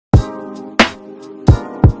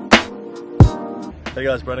Hey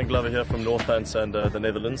guys, Brandon Glover here from Northampton and the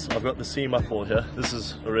Netherlands. I've got the SeamUp ball here. This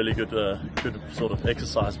is a really good sort of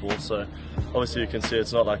exercise ball. So obviously you can see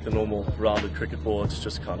it's not like the normal rounded cricket ball, it's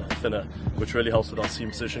just kind of thinner, which really helps with our seam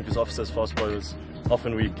position, because often as fast bowlers,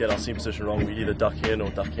 often we get our seam position wrong. We either duck in or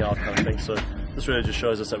ducking out kind of thing. So this really just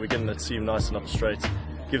shows us that we're getting that seam nice and up straight,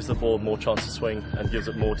 gives the ball more chance to swing and gives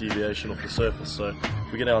it more deviation off the surface. So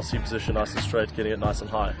if we're getting our seam position nice and straight, getting it nice and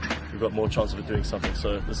high, we've got more chance of it doing something.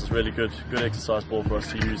 So this is really good exercise ball for us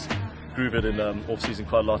to use, groove it in off season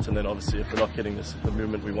quite a lot. And then obviously if we're not getting the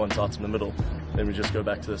movement we want out in the middle, then we just go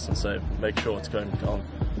back to this and say make sure it's going down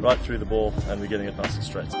right through the ball and we're getting it nice and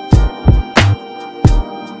straight.